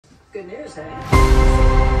Good news, eh?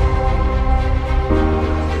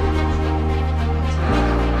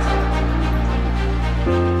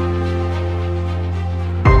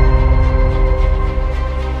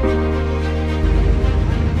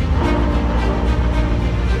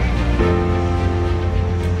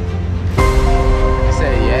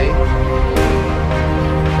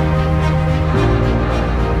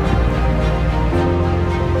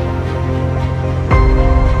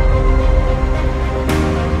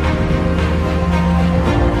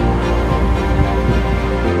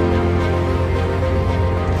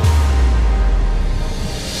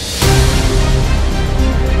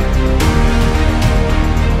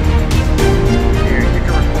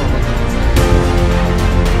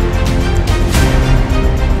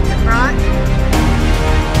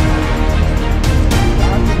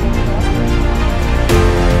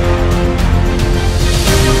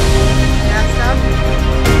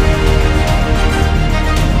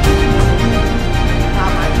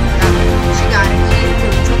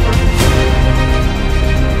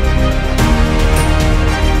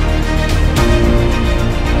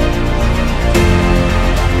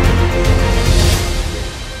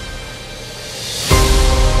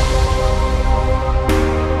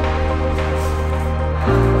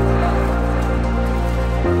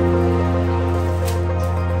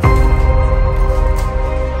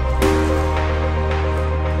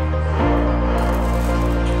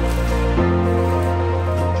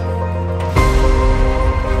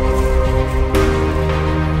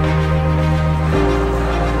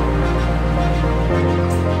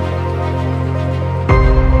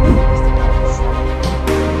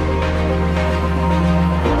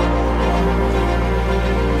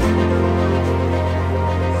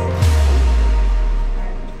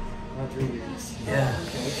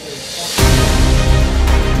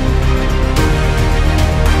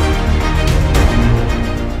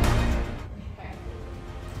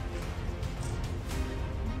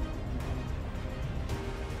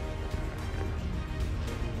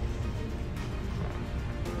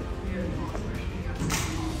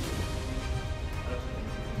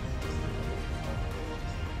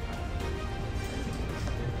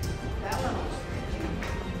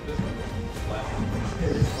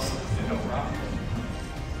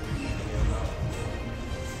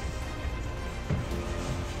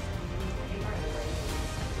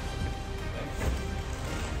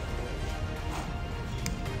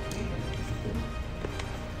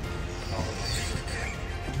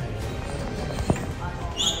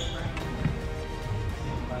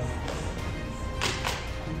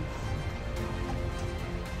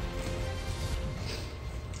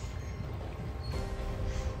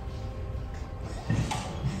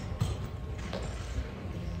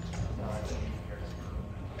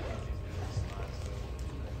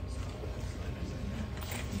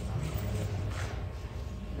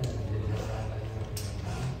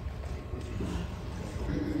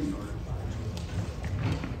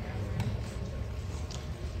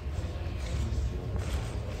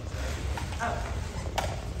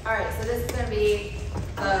 All right, so this is going to be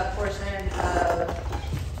the portion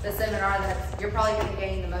of the seminar that you're probably going to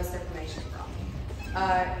gain the most information from.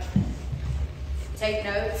 Take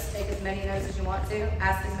notes, take as many notes as you want to,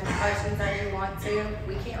 ask as many questions as you want to.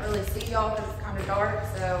 We can't really see y'all because it's kind of dark,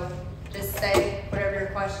 so just say whatever your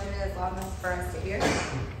question is loud enough for us to hear.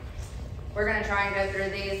 We're going to try and go through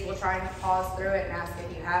these. We'll try and pause through it and ask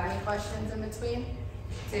if you have any questions in between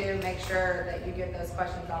to make sure that you get those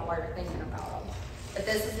questions out while you're thinking about them. But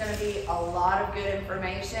this is going to be a lot of good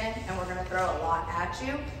information, and we're going to throw a lot at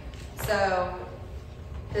you. So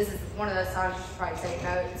this is one of those times you should probably take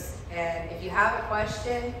notes. And if you have a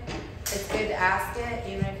question, it's good to ask it,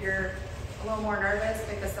 even if you're a little more nervous,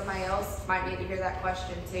 because somebody else might need to hear that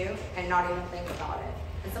question too and not even think about it.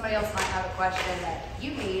 And somebody else might have a question that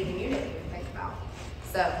you need and you didn't even think about.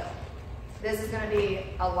 So this is going to be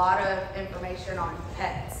a lot of information on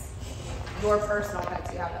pets, your personal pets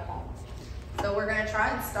you have at home. So we're going to try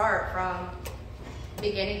and start from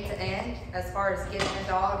beginning to end as far as getting a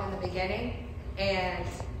dog in the beginning and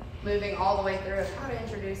moving all the way through how to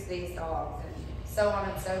introduce these dogs and so on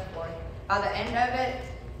and so forth. By the end of it,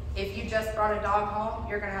 if you just brought a dog home,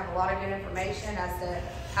 you're going to have a lot of good information as to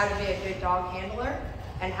how to be a good dog handler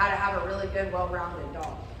and how to have a really good, well-rounded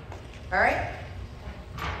dog. All right?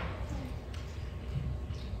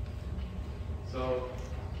 So,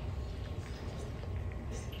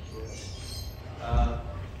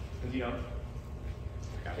 as you know,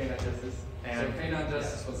 Canine Justice. So Canine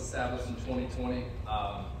Justice was established in 2020.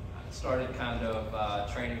 Started kind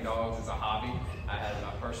of training dogs as a hobby. I had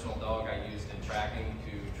my personal dog I used in tracking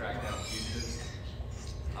to track down fugitives.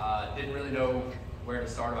 Didn't really know where to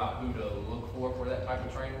start about who to look for that type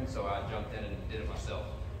of training, so I jumped in and did it myself.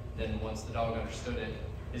 Then once the dog understood it,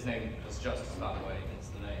 his name was Justice, by the way, hence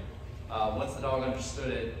the name. Once the dog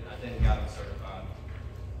understood it, I then got him certified.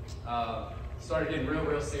 Started getting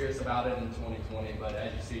real serious about it in 2020, but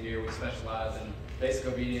as you see here, we specialize in basic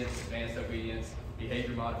obedience, advanced obedience,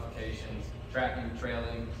 behavior modifications, tracking,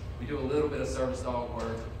 trailing. We do a little bit of service dog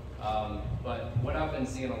work, but what I've been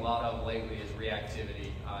seeing a lot of lately is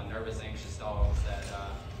reactivity, nervous, anxious dogs that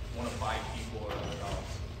want to fight people or other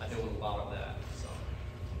dogs. I deal with a lot of that. So,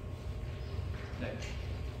 next.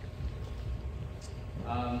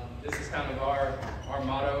 This is kind of our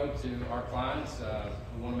motto to our clients.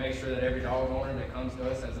 We want to make sure that every dog owner that comes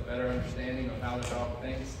to us has a better understanding of how the dog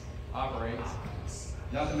thinks, operates.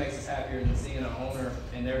 Nothing makes us happier than seeing an owner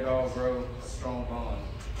and their dog grow a strong bond.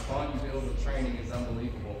 The bond you build with training is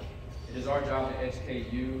unbelievable. It is our job to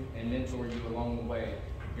educate you and mentor you along the way.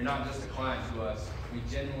 You're not just a client to us. We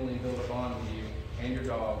genuinely build a bond with you and your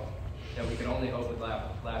dog that we can only hope would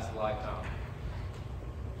last a lifetime.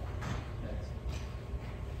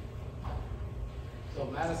 So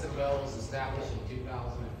Madison Bell was established in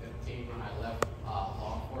 2015 when I left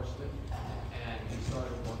law enforcement, and we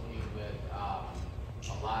started working with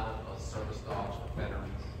a lot of service dogs for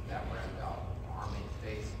veterans that were in the Army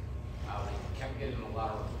base. We kept getting a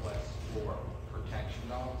lot of requests for protection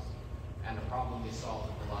dogs, and the problem we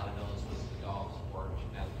solved with a lot of those was the dogs were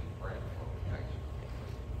genetically bred for protection.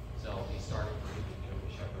 So we started breeding German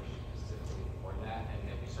Shepherds specifically for that, and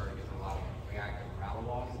then we started getting a lot of reactive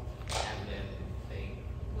Malinois, and then they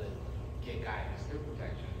would get guidance through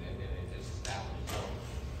protection, and then it just established. So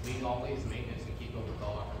we always maintenance and keep up with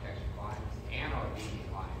all our protection clients and our BD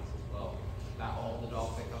clients as well. Not all the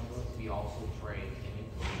dogs that come to us, we also train in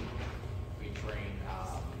breed. We train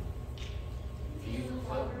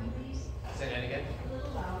say that again? A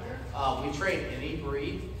little louder. We train any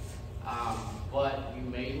breed, but you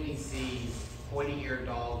mainly see pointy-eared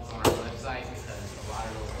dogs on our website because a lot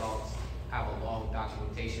of those dogs have a long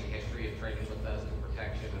documentation history of training with us for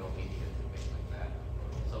protection and obedience and things like that.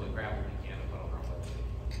 So we grab what we can and put on our website.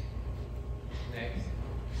 Next.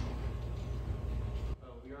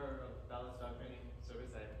 We are a balanced dog training service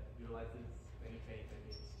that utilizes many training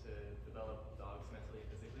techniques to develop dogs mentally and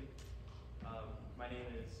physically. My name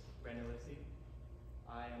is Brandon Lipsey.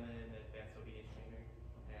 I am an advanced obedience trainer,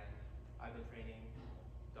 and I've been training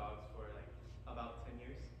dogs for like about 10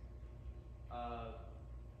 years.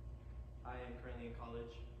 I am currently in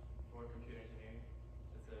college for computer engineering.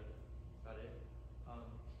 That's about it.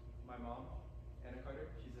 My mom, Anna Carter,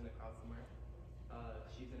 she's in the crowd somewhere.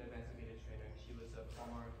 She's an advanced obedience trainer. She was a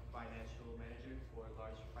former financial manager for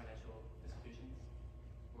large financial institutions.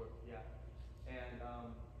 And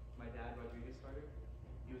my dad, Rodriguez Carter,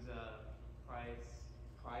 he was a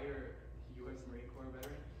prior U.S. Marine Corps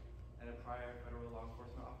veteran and a prior federal law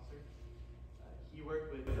enforcement officer. He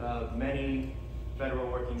worked with many federal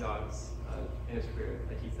working dogs in his career,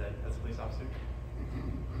 like he said, as a police officer.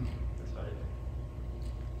 That's about it.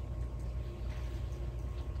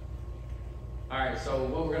 All right, so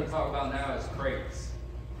what we're going to talk about now is crates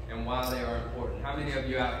and why they are important. How many of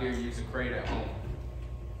you out here use a crate at home?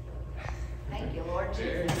 Thank you, Lord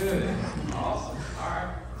Very Jesus. good. Awesome.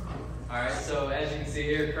 All right, so as you can see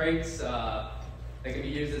here, crates, they can be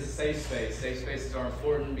used as a safe space. Safe spaces are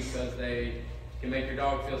important because they can make your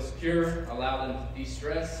dog feel secure, allow them to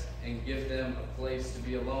de-stress, and give them a place to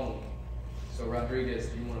be alone. So Rodriguez,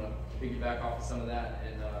 do you want to piggyback off of some of that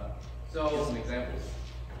and give some examples?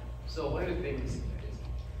 So one of the things is,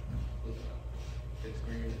 It's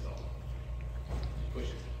green, it's on. Push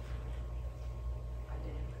it. I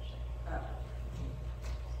didn't push it. Oh.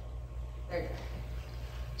 There you go.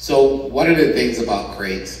 So one of the things about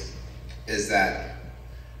crates is that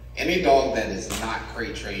any dog that is not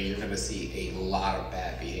crate trained, you're going to see a lot of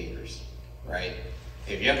bad behaviors, right?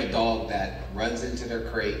 If you have a dog that runs into their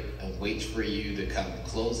crate and waits for you to come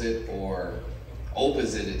close it or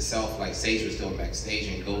opens it itself like Sage was doing backstage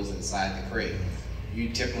and goes inside the crate, you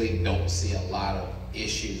typically don't see a lot of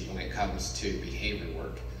issues when it comes to behavior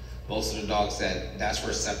work. Most of the dogs that's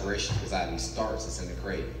where separation anxiety starts, is in the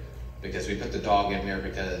crate. Because we put the dog in there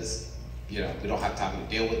because, we don't have time to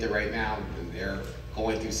deal with it right now. They're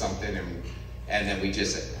going through something and then we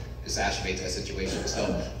just exacerbate that situation.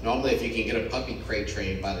 So normally if you can get a puppy crate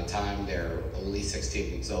trained by the time they're at least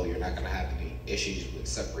 16 weeks old, you're not gonna have any issues with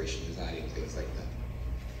separation anxiety and things like that.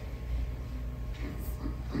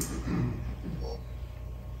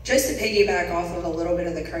 Just to piggyback off of a little bit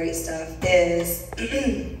of the crate stuff is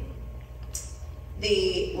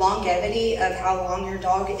the longevity of how long your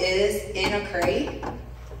dog is in a crate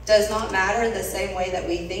does not matter the same way that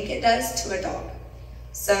we think it does to a dog.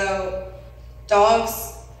 So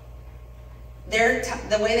dogs,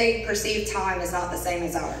 the way they perceive time is not the same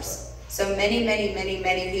as ours. So many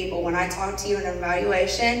people, when I talk to you in an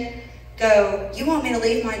evaluation, go, you want me to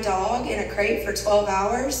leave my dog in a crate for 12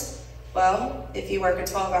 hours? Well, if you work a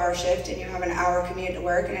 12-hour shift and you have an hour commute to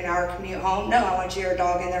work and an hour commute home, no, I want your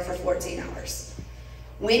dog in there for 14 hours.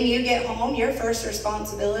 When you get home, your first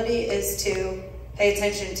responsibility is to pay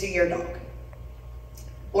attention to your dog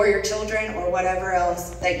or your children or whatever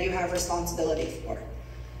else that you have responsibility for.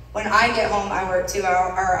 When I get home, I work 2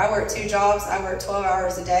 jobs. I work 12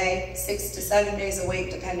 hours a day, 6 to 7 days a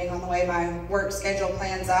week, depending on the way my work schedule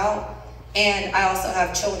plans out. And I also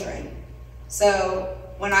have children. So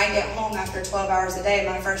when I get home after 12 hours a day,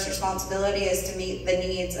 my first responsibility is to meet the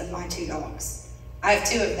needs of my 2 dogs. I have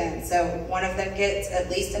 2 of them, so one of them gets at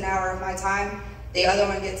least an hour of my time, the other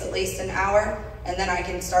one gets at least an hour, and then I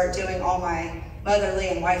can start doing all my motherly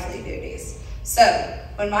and wifely duties. So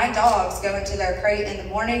when my dogs go into their crate in the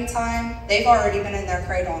morning time, they've already been in their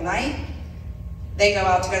crate all night. They go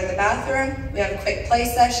out to go to the bathroom. We have a quick play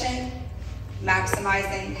session,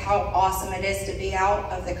 maximizing how awesome it is to be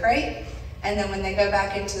out of the crate. And then when they go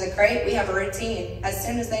back into the crate, we have a routine. As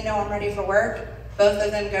soon as they know I'm ready for work, both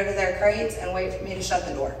of them go to their crates and wait for me to shut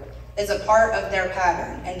the door. It's a part of their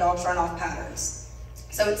pattern, and dogs run off patterns.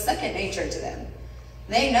 So it's second nature to them.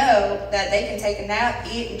 They know that they can take a nap,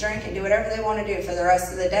 eat and drink, and do whatever they want to do for the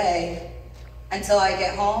rest of the day until I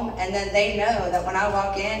get home. And then they know that when I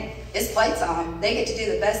walk in, it's playtime. They get to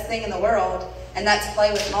do the best thing in the world, and that's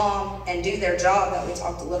play with mom and do their job that we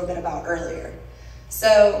talked a little bit about earlier.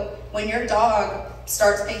 So when your dog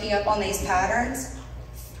starts picking up on these patterns,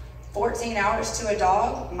 14 hours to a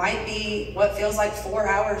dog might be what feels like 4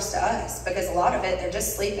 hours to us, because a lot of it, they're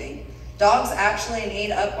just sleeping. Dogs actually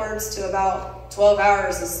need upwards to about 12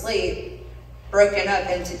 hours of sleep, broken up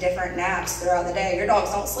into different naps throughout the day. Your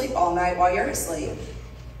dogs don't sleep all night while you're asleep.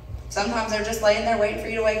 Sometimes they're just laying there waiting for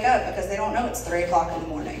you to wake up because they don't know it's 3 o'clock in the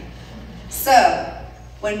morning. So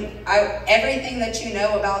everything that you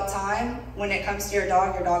know about time, when it comes to your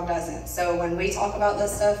dog doesn't. So when we talk about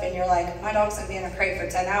this stuff and you're like, my dog's gonna be in a crate for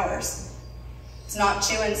 10 hours. It's not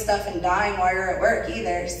chewing stuff and dying while you're at work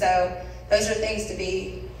either. So those are things to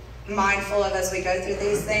be mindful of as we go through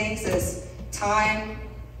these things, is time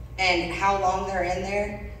and how long they're in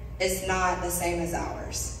there is not the same as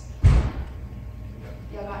ours.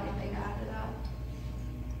 Y'all got anything to add to that?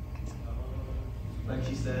 Like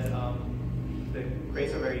she said, the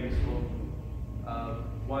crates are very useful.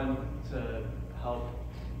 One, to help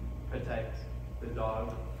protect the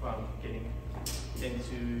dog from getting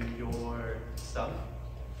into your stuff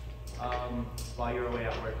while you're away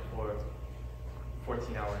at work for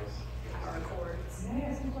 14 hours. Our cords. May I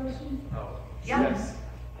ask a question? Oh, Yeah. yes.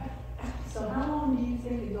 So how long do you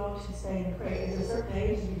think the dog should stay in the crate? Is there a certain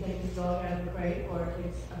age you take the dog out of the crate, or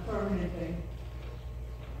it's a permanent thing?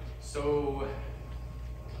 So,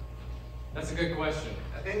 that's a good question.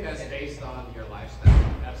 I think that's based on your lifestyle.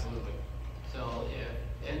 Absolutely. So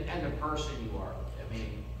and the person you are. I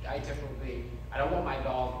mean, I don't want my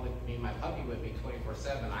dog with me, my puppy with me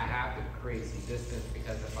 24/7. I have to create some distance,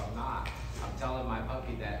 because if I'm not, I'm telling my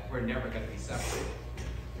puppy that we're never gonna be separated.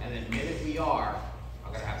 And the minute we are,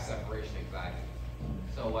 I'm gonna have separation anxiety.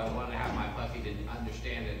 So I want to have my puppy to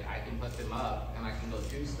understand that I can put them up and I can go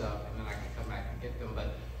do stuff and then I can come back and get them,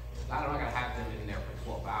 but I'm not gonna have them in there for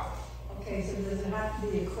 12 hours. Okay, so does it have to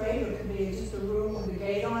be a crate, or could it be just a room with a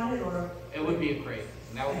gate on it, or? It would be a crate,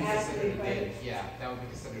 and that would be It has to considered a be den. crate? Yeah, that would be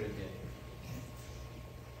considered a den.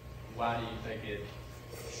 Why do you think it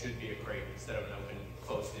should be a crate instead of an open,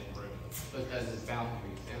 closed-in room? Because it's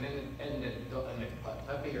boundaries, and then the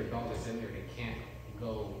puppy or dog that's in there, they can't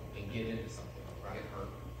go and get into something, get hurt.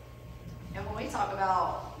 And when we talk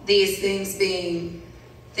about these things being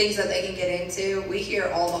things that they can get into, we hear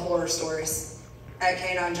all the horror stories at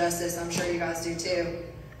Canine Justice. I'm sure you guys do too.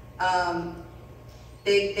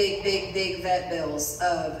 Big vet bills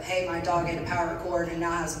of, hey, my dog ate a power cord and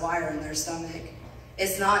now has wire in their stomach.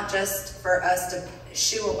 It's not just for us to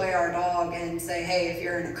shoo away our dog and say, hey, if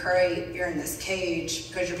you're in a crate, you're in this cage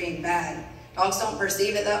because you're being bad. Dogs don't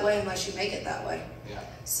perceive it that way unless you make it that way. Yeah.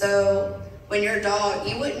 So when your dog,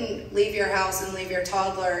 you wouldn't leave your house and leave your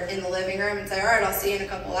toddler in the living room and say, all right, I'll see you in a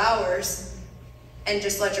couple hours, and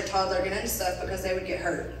just let your toddler get into stuff, because they would get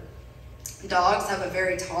hurt. Dogs have a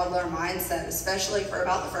very toddler mindset, especially for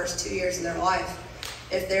about the first 2 years of their life.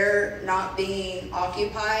 If they're not being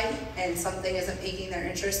occupied and something isn't piquing their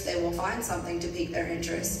interest, they will find something to pique their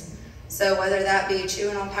interest. So whether that be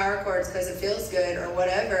chewing on power cords because it feels good or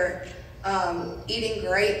whatever, eating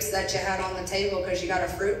grapes that you had on the table because you got a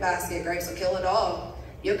fruit basket, grapes will kill a dog.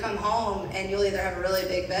 You'll come home and you'll either have a really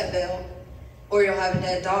big vet bill or you'll have a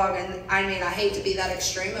dead dog. And I mean, I hate to be that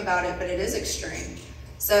extreme about it, but it is extreme.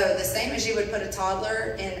 So the same as you would put a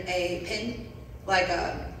toddler in a pen, like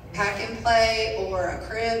a pack and play or a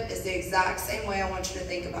crib, is the exact same way I want you to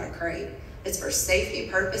think about a crate. It's for safety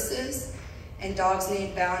purposes, and dogs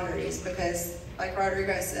need boundaries because, like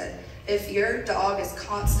Rodrigo said, if your dog is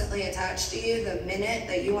constantly attached to you, the minute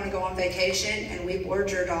that you want to go on vacation and we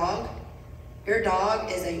board your dog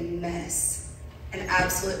is a mess, an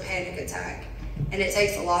absolute panic attack. And it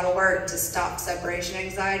takes a lot of work to stop separation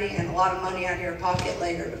anxiety and a lot of money out of your pocket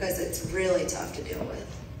later because it's really tough to deal with.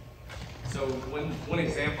 So one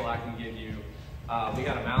example I can give you, we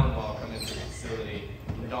got a mountain ball come into the facility.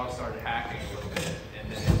 The dog started hacking a little bit,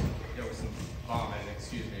 and then there was some vomit.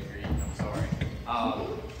 Excuse me if you're eating, I'm sorry.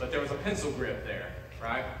 But there was a pencil grip there,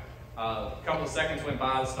 right? A couple of seconds went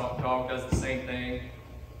by, the dog does the same thing.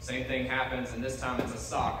 Same thing happens, and this time it's a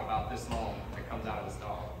sock about this long that comes out of his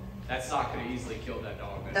dog. That sock could have easily killed that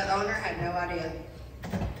dog. The owner had no idea.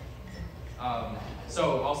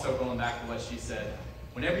 So also going back to what she said,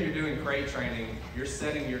 whenever you're doing crate training, you're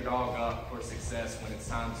setting your dog up for success when it's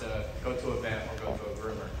time to go to a vet or go to a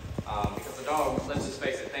groomer. Because the dog, let's just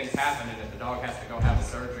face it, things happen, and if the dog has to go have a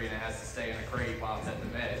surgery and it has to stay in a crate while it's at the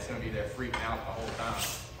vet, it's going to be there freaking out the whole time.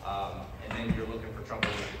 And then you're looking for trouble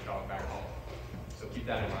with your dog back home. So keep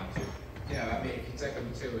that in mind too. Yeah, I mean, if you take them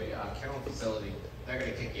to a kennel facility, they're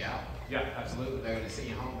gonna kick you out. Yeah, absolutely. They're gonna send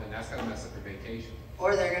you home, and that's gonna mess up your vacation.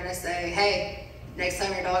 Or they're gonna say, hey, next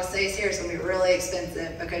time your dog stays here, it's gonna be really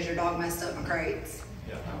expensive because your dog messed up my crates.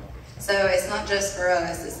 Yeah. So it's not just for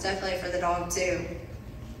us, it's definitely for the dog too.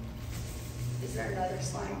 Is there another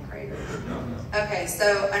slide on crate? Okay,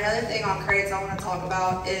 so another thing on crates I want to talk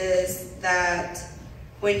about is that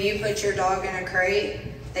when you put your dog in a crate,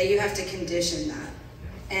 that you have to condition that.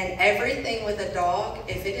 And everything with a dog,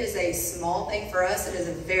 if it is a small thing for us, it is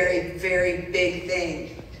a very, very big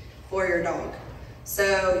thing for your dog.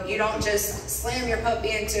 So you don't just slam your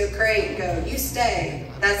puppy into a crate and go, you stay.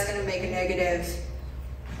 That's going to make a negative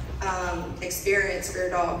experience for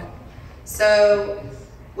your dog. So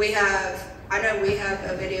I know we have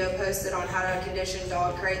a video posted on how to condition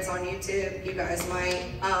dog crates on YouTube. You guys might.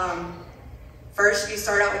 First, you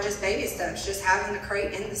start out with just baby steps, just having the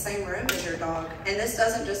crate in the same room as your dog. And this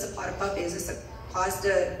doesn't just apply to puppies, this applies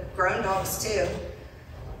to grown dogs too.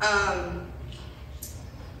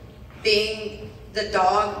 Being the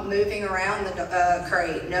dog moving around the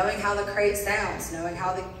crate, knowing how the crate sounds, knowing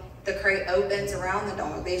how the crate opens around the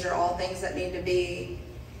dog. These are all things that need to be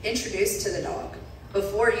introduced to the dog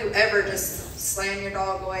before you ever just slam your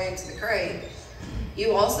dog away into the crate.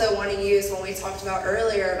 You also want to use, when we talked about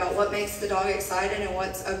earlier about what makes the dog excited and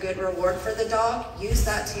what's a good reward for the dog, use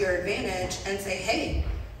that to your advantage and say, hey,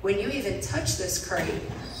 when you even touch this crate,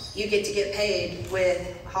 you get to get paid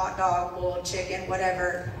with hot dog, boiled chicken,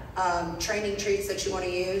 whatever training treats that you want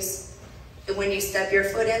to use. And when you step your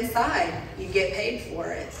foot inside, you get paid for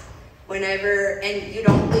it. And you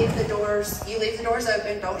don't leave the doors, you leave the doors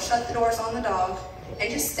open, don't shut the doors on the dog, and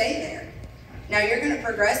just stay there. Now you're going to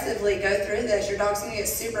progressively go through this. Your dog's going to get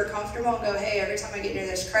super comfortable and go, hey, every time I get near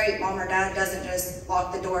this crate, mom or dad doesn't just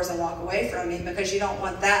lock the doors and walk away from me, because you don't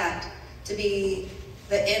want that to be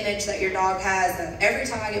the image that your dog has of every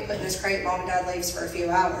time I get put in this crate, mom and dad leaves for a few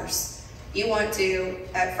hours. You want to,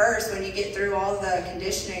 at first, when you get through all the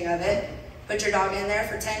conditioning of it, put your dog in there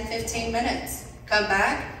for 10, 15 minutes. Come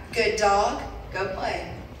back, good dog, go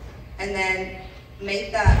play. And then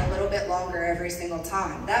make that a little bit longer every single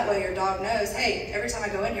time. That way your dog knows, hey, every time I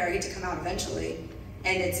go in here, I get to come out eventually.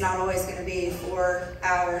 And it's not always going to be 4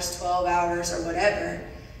 hours, 12 hours, or whatever.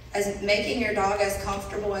 As making your dog as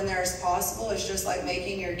comfortable in there as possible is just like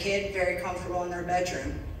making your kid very comfortable in their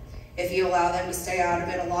bedroom. If you allow them to stay out of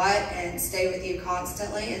it a lot and stay with you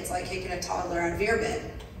constantly, it's like kicking a toddler out of your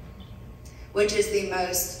bed, which is the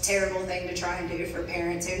most terrible thing to try and do for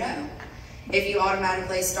parents who know. If you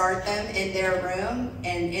automatically start them in their room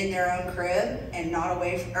and in their own crib and not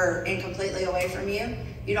away and completely away from you,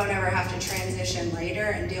 you don't ever have to transition later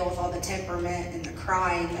and deal with all the temperament and the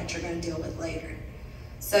crying that you're going to deal with later.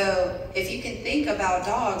 So if you can think about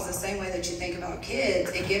dogs the same way that you think about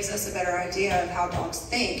kids, it gives us a better idea of how dogs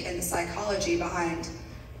think and the psychology behind,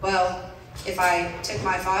 well, if I took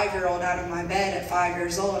my 5-year-old out of my bed at 5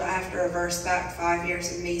 years old, I have to reverse back 5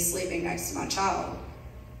 years of me sleeping next to my child.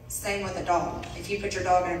 Same with a dog. If you put your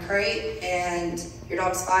dog in a crate and your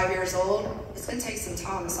dog's 5 years old, it's going to take some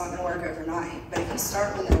time. It's not going to work overnight. But if you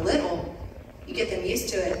start when they're little, you get them used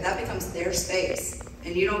to it, that becomes their space.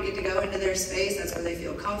 And you don't get to go into their space. That's where they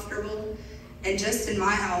feel comfortable. And just in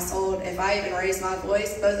my household, if I even raise my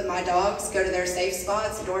voice, both of my dogs go to their safe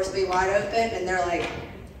spots, the doors will be wide open, and they're like,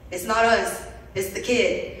 it's not us, it's the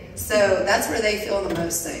kid. So that's where they feel the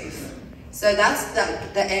most safe. So that's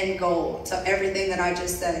the end goal to everything that I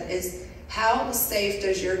just said, is how safe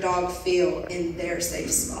does your dog feel in their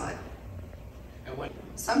safe spot?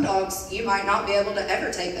 Some dogs, you might not be able to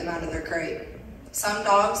ever take them out of their crate. Some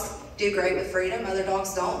dogs do great with freedom, other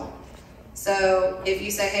dogs don't. So if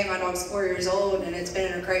you say, hey, my dog's 4 years old and it's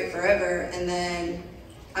been in a crate forever, and then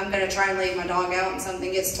I'm gonna try and leave my dog out and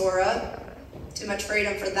something gets tore up, too much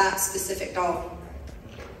freedom for that specific dog.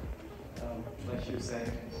 Like she was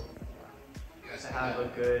saying, to have a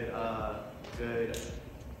good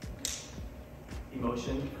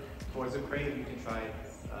emotion towards a crate, you can try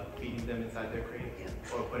feeding them inside their crate,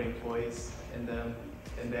 or putting toys in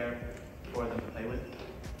there for them to play with.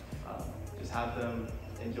 Just have them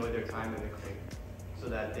enjoy their time in the crate so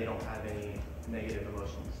that they don't have any negative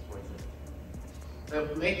emotions towards it.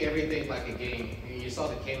 Make everything like a game. You saw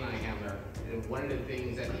the canine handler, and one of the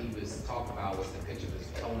things that he was talking about was the picture of his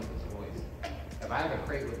tone of his voice. If I have a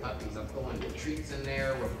crate with puppies, I'm throwing the treats in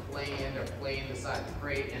there, they're playing inside the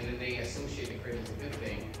crate, and then they associate the crate as a good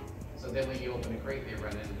thing. So then when you open the crate, they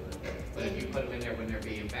run into it. But if you put them in there when they're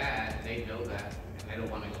being bad, they know that, and they don't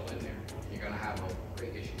want to go in there. You're gonna have a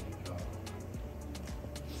crate issue.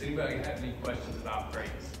 Does anybody have any questions about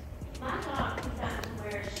crates? My dog has gotten to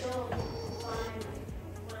where she'll find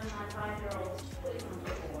one of my 5-year-olds toys on the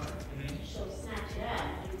floor. She'll snatch it out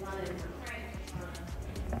and run it in her crate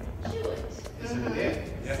and chew it.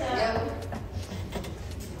 Yeah. So,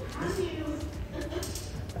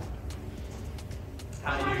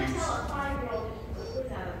 how do you tell a 5-year-old to put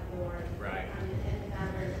toys out of the floor? Right. And not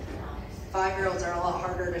hurt themselves? 5-year-olds are a lot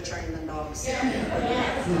harder to train than dogs. Yes. I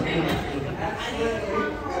need a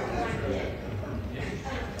phone call from my kid.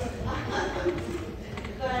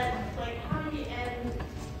 But, like, how do you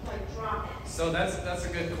drop it? So that's a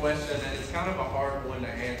good question, and it's kind of a hard one to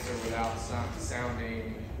answer without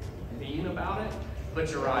sounding mean about it. But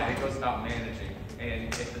you're right, it goes about managing. And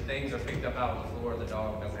if the things are picked up out on the floor, the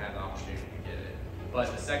dog doesn't have the opportunity to get it.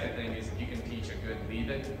 But the second thing is if you can teach a good leave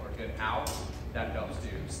it or a good out, that helps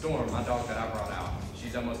too. Storm, my dog that I brought out,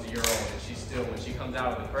 she's almost a year old, and she's still, when she comes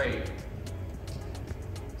out of the crate,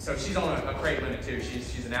 so she's on a crate limit too.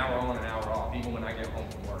 She's an hour on, an hour off, even when I get home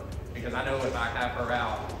from work. Because I know if I have her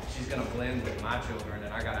out, she's gonna blend with my children,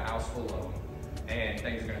 and I got a house full of them, and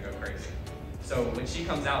things are gonna go crazy. So when she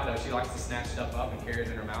comes out though, she likes to snatch stuff up and carry it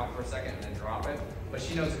in her mouth for a second and then drop it. But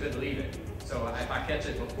she knows a good leave it. So if I catch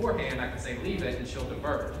it beforehand, I can say leave it and she'll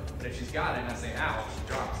divert. But if she's got it and I say out, she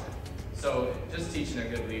drops it. So just teaching a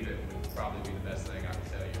good leave it would probably be the best thing I can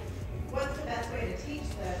tell you. What's the best way to teach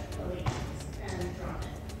the leash and drop it?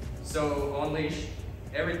 So on leash,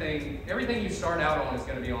 everything you start out on is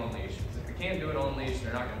going to be on leash. If you can't do it on leash,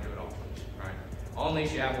 you're not going to do it off leash, right? On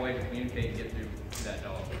leash, you have a way to communicate and get through to that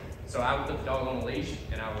dog. So I would put the dog on a leash,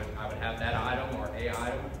 and I would have that item or a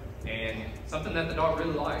item, and something that the dog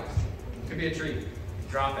really likes. It could be a treat.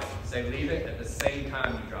 Drop it. Say leave it at the same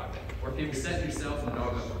time you drop it. Or people set yourself and the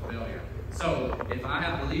dog up for failure. So if I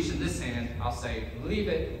have the leash in this hand, I'll say leave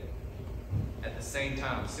it at the same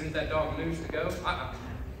time. As soon as that dog moves to go,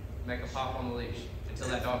 make a pop on the leash until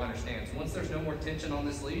that dog understands. Once there's no more tension on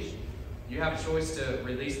this leash, you have a choice to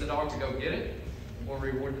release the dog to go get it or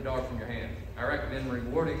reward the dog from your hand. I recommend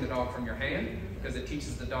rewarding the dog from your hand because it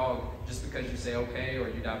teaches the dog just because you say okay or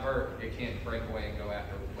you divert, it can't break away and go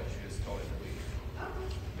after what you just told it to leave.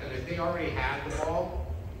 And if they already have the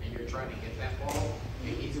ball and you're trying to get that ball,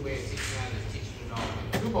 the easy way of teaching that is teaching the dog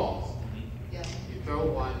with 2 balls. Yeah. You throw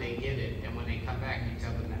one, they get it, and when they come back, you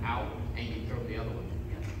tell them to out and you throw the other one.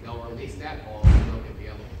 They'll release that ball and they'll get the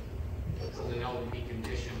other one. So then they'll be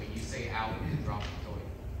conditioned when you say out and drop the toy.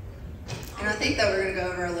 And I think that we're going to go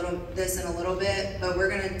over this in a little bit, but we're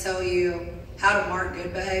going to tell you how to mark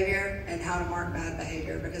good behavior and how to mark bad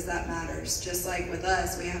behavior because that matters. Just like with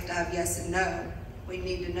us, we have to have yes and no. We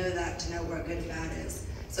need to know that to know what good and bad is.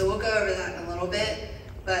 So we'll go over that in a little bit,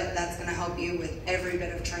 but that's going to help you with every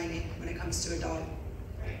bit of training when it comes to a dog.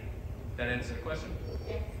 That answer the question?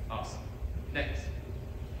 Yes. Awesome. Next.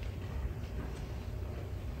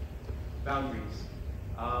 Boundaries.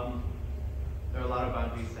 There are a lot of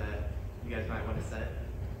boundaries that you guys might want to set,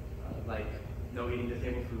 like no eating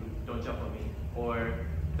disabled food, don't jump on me, or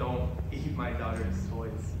don't eat my daughter's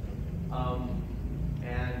toys. And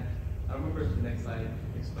I remember the next slide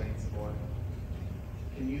explains more.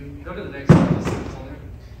 Can you Go to the next one.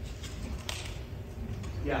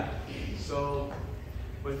 Yeah. So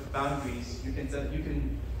with boundaries, you can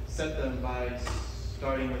set them by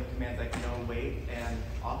starting with commands like no, wait, and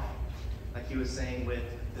off. like he was saying with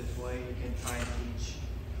the toy, you can try and teach,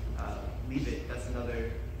 leave it. That's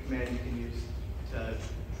another command you can use to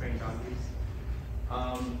train boundaries.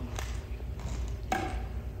 I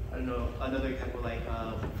don't know, another example like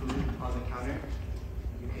food on the counter.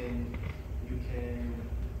 You can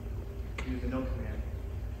use a no command.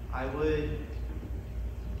 I would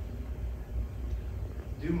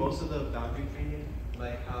do most of the boundary training,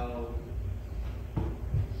 like how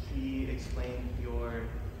he explained your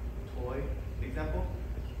toy example.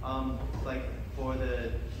 Like for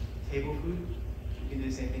the table food, you can do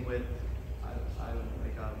the same thing with, I don't know,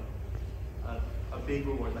 like a big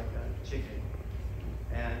reward like a chicken,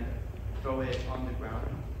 and throw it on the ground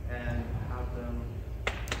and have them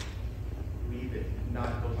leave it,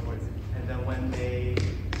 not go towards it. And then when they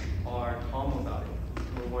are calm about it, you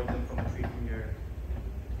can reward them from a treat from your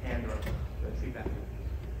hand or a treat basket.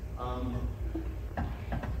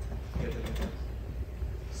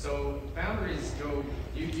 So boundaries go,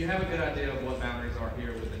 you have a good idea of what boundaries are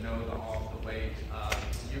here with the no, the off, the wait.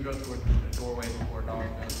 You go through a doorway before a dog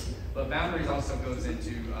goes. But boundaries also goes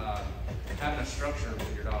into having a structure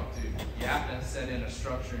with your dog too. You have to set in a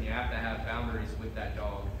structure and you have to have boundaries with that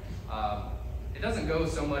dog. It doesn't go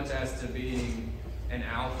so much as to being an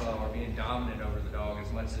alpha or being dominant over the dog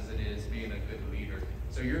as much as it is being a good leader.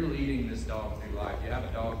 So you're leading this dog through life. You have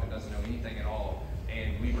a dog that doesn't know anything at all,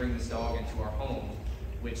 and we bring this dog into our home,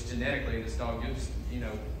 which genetically this dog gives,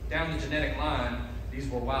 down the genetic line, these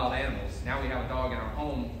were wild animals. Now we have a dog in our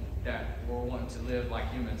home that we're wanting to live like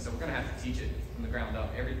humans. So we're gonna have to teach it from the ground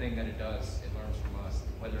up. Everything that it does, it learns from us,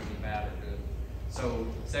 whether it be bad or good. So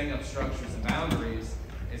setting up structures and boundaries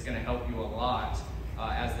is gonna help you a lot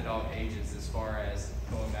as the dog ages, as far as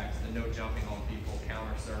going back to the no jumping on people,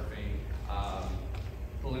 counter surfing,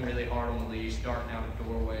 pulling really hard on the leash, darting out of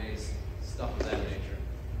doorways, stuff of that nature.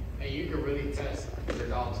 And you can really test your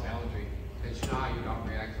dog's boundary, because you know how your dog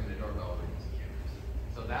reacts when the doorbell rings.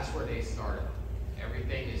 So that's where they started.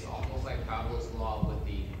 Everything is almost like Pavlov's law with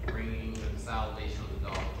the ringing and salivation of the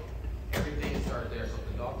dog. Everything started there. So if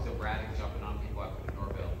the dog's erratic, jumping on people after the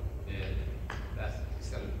doorbell, then it's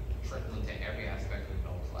going to trickle into every aspect of the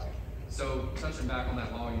dog's life. So touching back on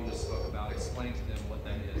that law you just spoke about, explain to them what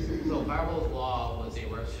that is. So Pavlov's law was a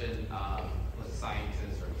Russian was a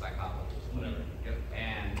scientist or psychologist, whatever. Yep.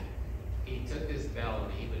 And he took this bell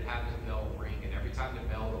and he would have the bell ring, and every time the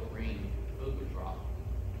bell would ring, food would drop,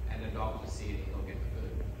 and the dog would see it and go get the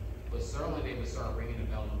food. But certainly they would start ringing the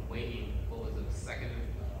bell and waiting, what was it, a second?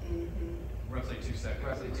 Roughly 2 seconds.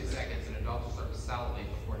 Roughly 2 seconds, and the dog would start to salivate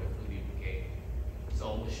before the food even came.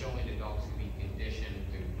 So it was showing the dogs could be conditioned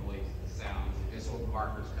through noise, sounds. This is what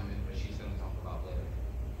markers come in, but she's going to talk about later.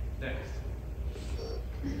 Next.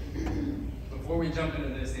 Before we jump into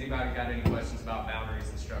this, anybody got any questions about boundaries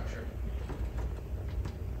and structure?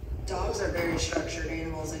 Dogs are very structured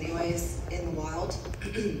animals anyways in the wild.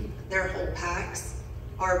 Their whole packs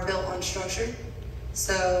are built on structure.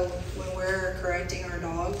 So when we're correcting our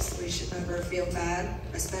dogs, we should never feel bad,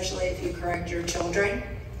 especially if you correct your children.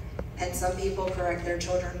 And some people correct their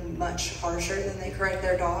children much harsher than they correct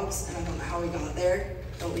their dogs. And I don't know how we got there,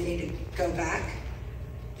 but we need to go back,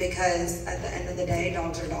 because at the end of the day,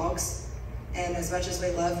 dogs are dogs. And as much as we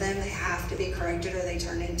love them, they have to be corrected or they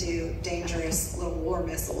turn into dangerous little war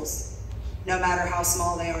missiles, no matter how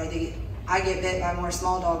small they are. I get bit by more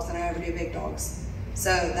small dogs than I ever do big dogs. So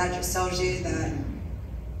that just tells you that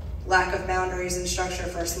lack of boundaries and structure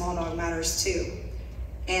for a small dog matters too.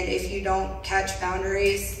 And if you don't catch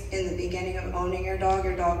boundaries in the beginning of owning your dog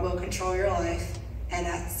will control your life. And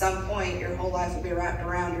at some point, your whole life will be wrapped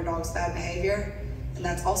around your dog's bad behavior. And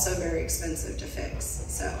that's also very expensive to fix.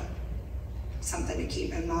 So something to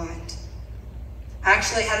keep in mind. I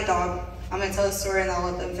actually had a dog. I'm gonna tell the story and I'll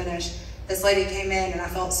let them finish. This lady came in and I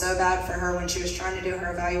felt so bad for her when she was trying to do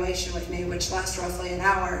her evaluation with me, which lasts roughly an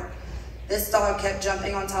hour. This dog kept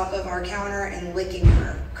jumping on top of our counter and licking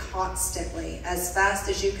her constantly. As fast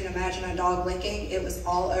as you can imagine a dog licking, it was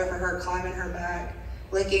all over her, climbing her back,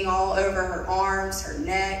 licking all over her arms, her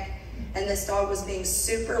neck. And this dog was being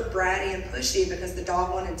super bratty and pushy because the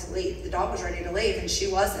dog wanted to leave. The dog was ready to leave and she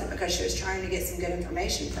wasn't, because she was trying to get some good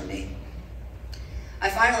information from me. I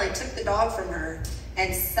finally took the dog from her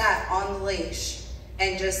and sat on the leash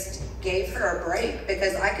and just gave her a break,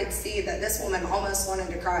 because I could see that this woman almost wanted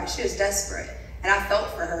to cry. She was desperate. And I felt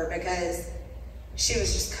for her because she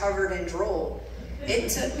was just covered in drool. It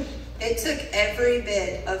took every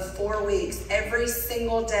bit of 4 weeks, every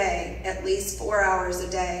single day, at least 4 hours a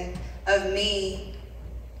day, of me,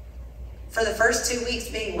 for the first 2 weeks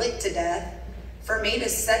being licked to death, for me to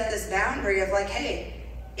set this boundary of like, hey,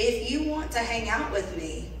 if you want to hang out with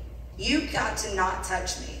me, you've got to not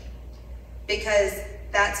touch me. because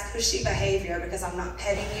that's pushy behavior, because I'm not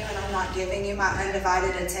petting you and I'm not giving you my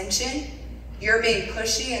undivided attention. You're being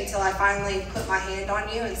pushy until I finally put my hand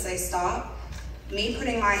on you and say stop. Me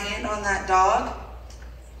putting my hand on that dog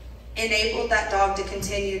enabled that dog to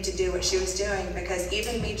continue to do what she was doing, because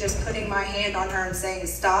even me just putting my hand on her and saying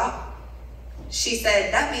stop, she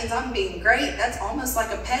said, that means I'm being great. That's almost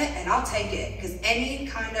like a pet and I'll take it. Because any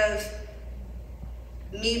kind of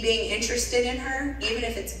me being interested in her, even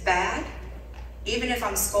if it's bad, even if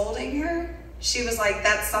I'm scolding her, she was like,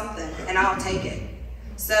 that's something and I'll take it.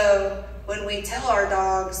 So when we tell our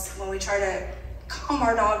dogs, when we try to calm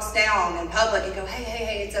our dogs down in public and go, hey, hey,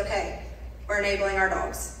 hey, it's okay, we're enabling our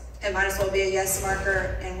dogs. It might as well be a yes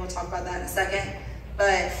marker, and we'll talk about that in a second.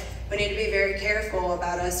 But we need to be very careful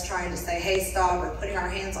about us trying to say, hey, stop, or putting our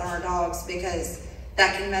hands on our dogs, because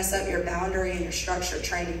that can mess up your boundary and your structure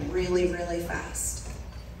training really, really fast.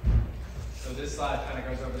 So this slide kind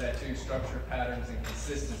of goes over that too, structure, patterns, and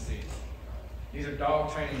consistency. These are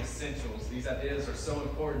dog training essentials. These ideas are so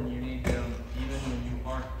important, you need them even when you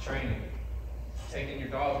aren't training. Taking your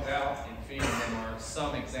dogs out and feeding them are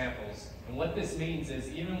some examples. And what this means is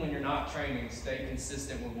even when you're not training, stay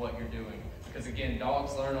consistent with what you're doing. Because again,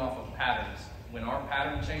 dogs learn off of patterns. When our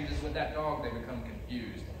pattern changes with that dog, they become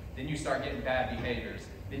confused. Then you start getting bad behaviors.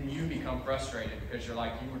 Then you become frustrated because you're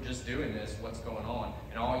like, you were just doing this, what's going on?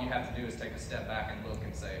 And all you have to do is take a step back and look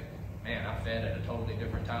and say, man, I fed at a totally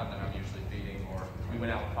different time than I'm usually feeding, or we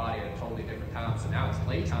went out potty at a totally different time, so now it's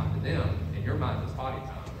playtime to them, and your mind is potty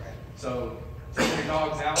time. So taking your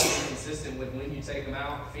dogs out, be consistent with when you take them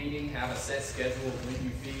out, feeding, have a set schedule of when you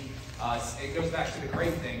feed. It goes back to the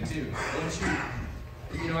crate thing too. Once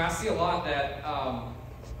I see a lot that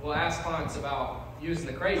will ask clients about using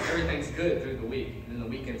the crate, everything's good through the week, and then the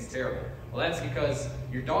weekend's terrible. Well, that's because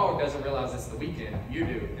your dog doesn't realize it's the weekend, you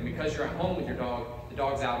do. And because you're at home with your dog, the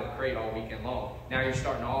dog's out of the crate all weekend long. Now you're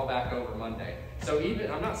starting all back over Monday. So even,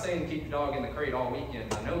 I'm not saying keep your dog in the crate all weekend,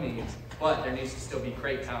 by no means, but there needs to still be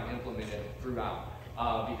crate time implemented throughout.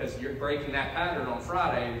 Because you're breaking that pattern on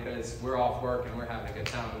Friday because we're off work and we're having a good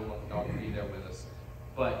time, we want the dog to be there with us.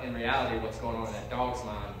 But in reality, what's going on in that dog's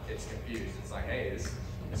mind, it's confused. It's like, hey, this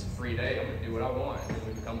is a free day, I'm gonna do what I want, and then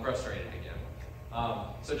we become frustrated again.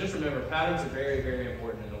 So just remember, patterns are very, very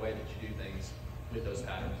important in the way that you do things with those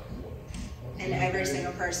patterns. And every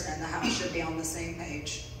single person in the house should be on the same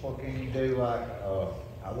page. What can you do? Like,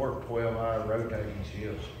 I work 12-hour rotating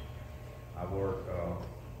shifts. I work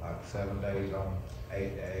like 7 days on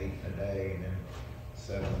 8 to 8 a day, and then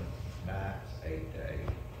 7 nights, 8 to 8.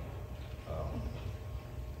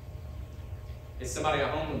 Is somebody at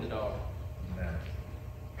home with the dog? No.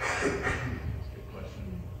 Good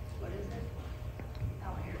question. What is it? I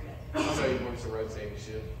don't hear it. So he works a rotating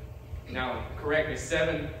shift. Now, correct me,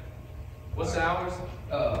 7, what's the hours?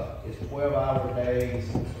 It's 12-hour days,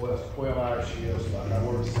 well, it's 12-hour shifts. Like I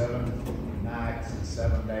work 7 nights and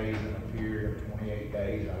 7 days in a period of 28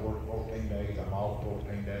 days. I work 14 days, I'm off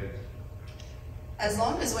 14 days. As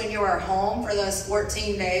long as when you are home for those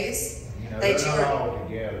 14 days, You know, that they're you not are, all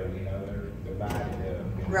together, you know, they're divided up.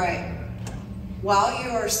 You know. right. While you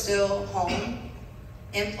are still home,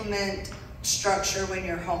 implement structure when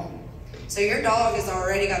you're home. So your dog has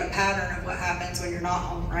already got a pattern of what happens when you're not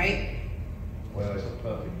home, right? Well, it's a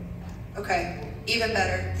puppy. Okay, even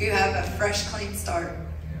better. You have a fresh, clean start.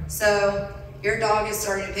 So your dog is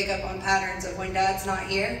starting to pick up on patterns of when dad's not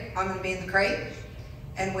here, I'm gonna be in the crate.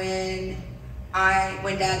 And when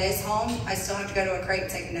dad is home, I still have to go to a crate and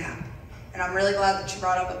take a nap. And I'm really glad that you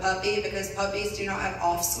brought up a puppy, because puppies do not have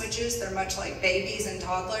off switches. They're much like babies and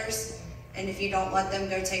toddlers. And if you don't let them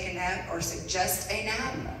go take a nap or suggest a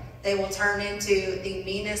nap, they will turn into the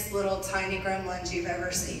meanest little tiny gremlins you've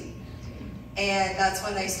ever seen. And that's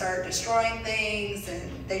when they start destroying things and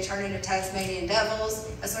they turn into Tasmanian devils.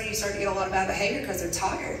 That's when you start to get a lot of bad behavior because they're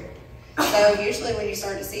tired. So usually when you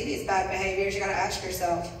start to see these bad behaviors, you gotta ask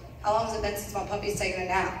yourself, how long has it been since my puppy's taken a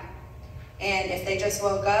nap? And if they just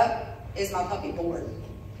woke up, is my puppy bored?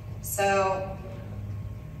 So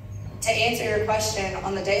to answer your question,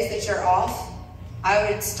 on the days that you're off,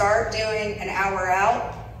 I would start doing an hour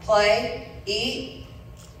out, play, eat,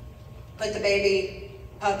 put the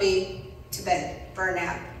puppy to bed for a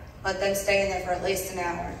nap. Let them stay in there for at least an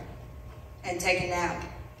hour and take a nap.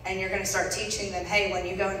 And you're gonna start teaching them, hey, when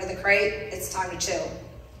you go into the crate, it's time to chill.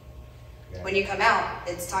 Yeah. When you come out,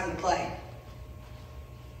 it's time to play.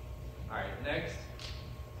 All right, next.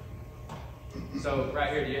 So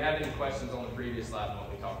right here, do you have any questions on the previous slide and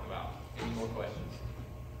what we talked about? Any more questions?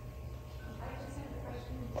 I just have a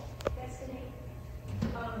question. Destiny,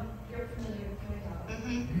 you're familiar with my dog.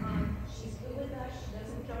 Mm-hmm. She's good with us, she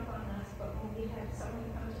doesn't jump on us, but when we have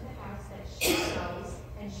someone come to the house that she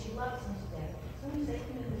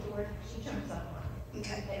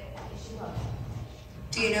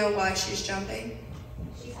know why she's jumping?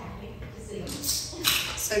 She's happy to see me.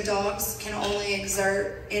 So dogs can only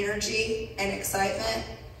exert energy and excitement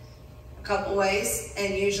a couple ways,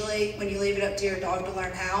 and usually when you leave it up to your dog to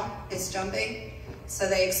learn how, it's jumping. So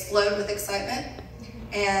they explode with excitement.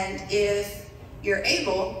 And if you're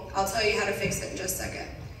able, I'll tell you how to fix it in just a second.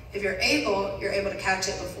 If you're able to catch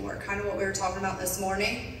it before, kind of what we were talking about this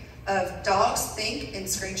morning, of dogs think in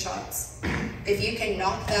screenshots. If you can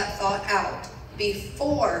knock that thought out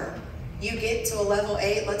before you get to a level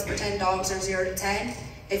 8, let's pretend dogs are 0 to 10.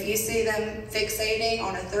 If you see them fixating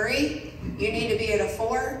on a 3, you need to be at a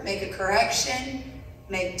 4, make a correction,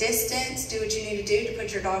 make distance, do what you need to do to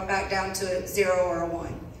put your dog back down to a 0 or a 1,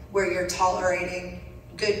 where you're tolerating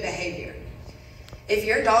good behavior. If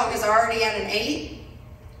your dog is already at an 8,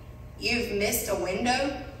 you've missed a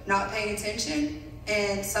window, not paying attention.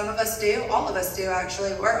 And some of us do, all of us do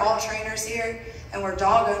actually. We're all trainers here, and we're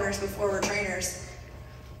dog owners before we're trainers.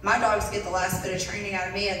 My dogs get the last bit of training out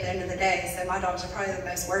of me at the end of the day, so my dogs are probably the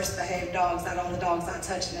most worst behaved dogs out of all the dogs I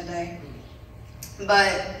touch in a day.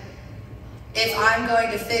 But if I'm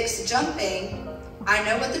going to fix jumping, I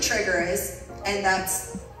know what the trigger is, and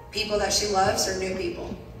that's people that she loves or new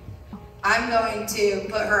people. I'm going to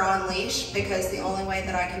put her on leash because the only way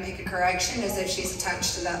that I can make a correction is if she's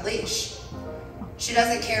attached to that leash. She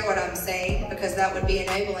doesn't care what I'm saying because that would be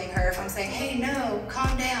enabling her. If I'm saying, hey, no,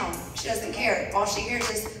 calm down. She doesn't care. All she hears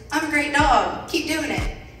is, I'm a great dog, keep doing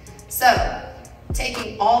it. So,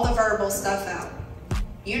 taking all the verbal stuff out.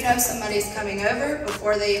 You know somebody's coming over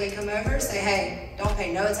before they even come over. Say, hey, don't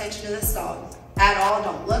pay no attention to this dog at all.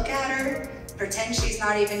 Don't look at her. Pretend she's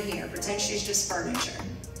not even here. Pretend she's just furniture.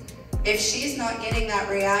 If she's not getting that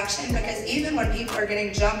reaction, because even when people are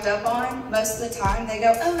getting jumped up on, most of the time they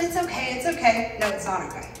go, oh, it's okay, it's okay. No, it's not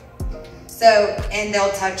okay. So, and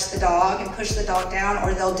they'll touch the dog and push the dog down,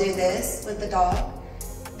 or they'll do this with the dog.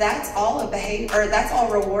 That's all a behavior, or that's all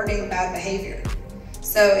rewarding bad behavior.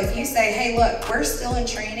 So if you say, hey, look, we're still in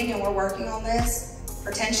training and we're working on this,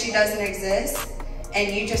 pretend she doesn't exist,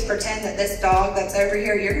 and you just pretend that this dog that's over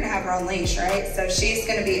here, you're gonna have her on leash, right? So she's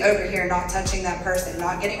gonna be over here not touching that person,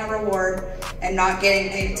 not getting a reward, and not getting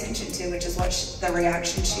paid attention to, which is what the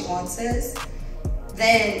reaction she wants is.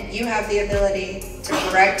 Then you have the ability to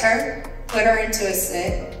correct her, put her into a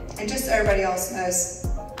sit, and just so everybody else knows,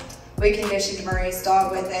 we conditioned Marie's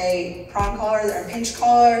dog with a prong collar or a pinch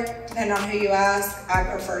collar, depending on who you ask. I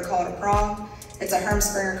prefer to call it a prong. It's a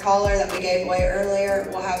Hermspringer collar that we gave away earlier.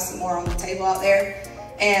 We'll have some more on the table out there.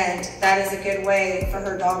 And that is a good way for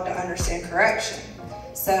her dog to understand correction.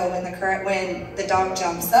 So when the dog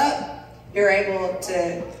jumps up, you're able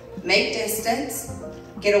to make distance,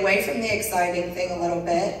 get away from the exciting thing a little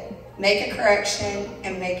bit, make a correction,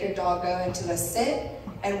 and make your dog go into a sit.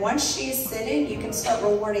 And once she's sitting, you can start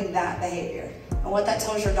rewarding that behavior. And what that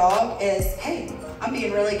tells your dog is, hey, I'm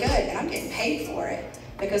being really good and I'm getting paid for it.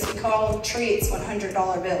 Because we call treats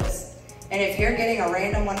 $100 bills. And if you're getting a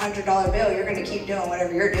random $100 bill, you're gonna keep doing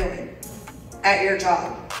whatever you're doing at your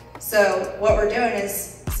job. So what we're doing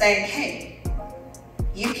is saying, hey,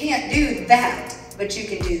 you can't do that, but you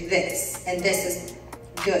can do this, and this is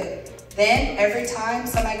good. Then every time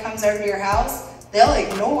somebody comes over to your house, they'll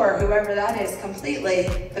ignore whoever that is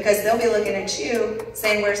completely because they'll be looking at you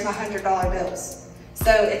saying, where's my $100 bills?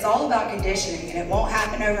 So it's all about conditioning, and it won't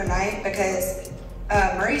happen overnight because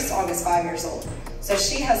Marie's dog is 5 years old. So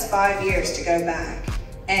she has 5 years to go back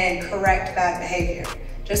and correct bad behavior.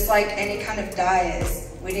 Just like any kind of diet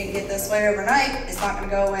is, we didn't get this way overnight, it's not gonna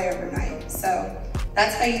go away overnight. So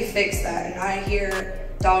that's how you fix that. And I hear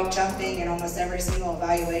dog jumping in almost every single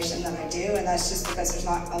evaluation that I do, and that's just because there's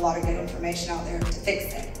not a lot of good information out there to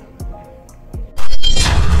fix it.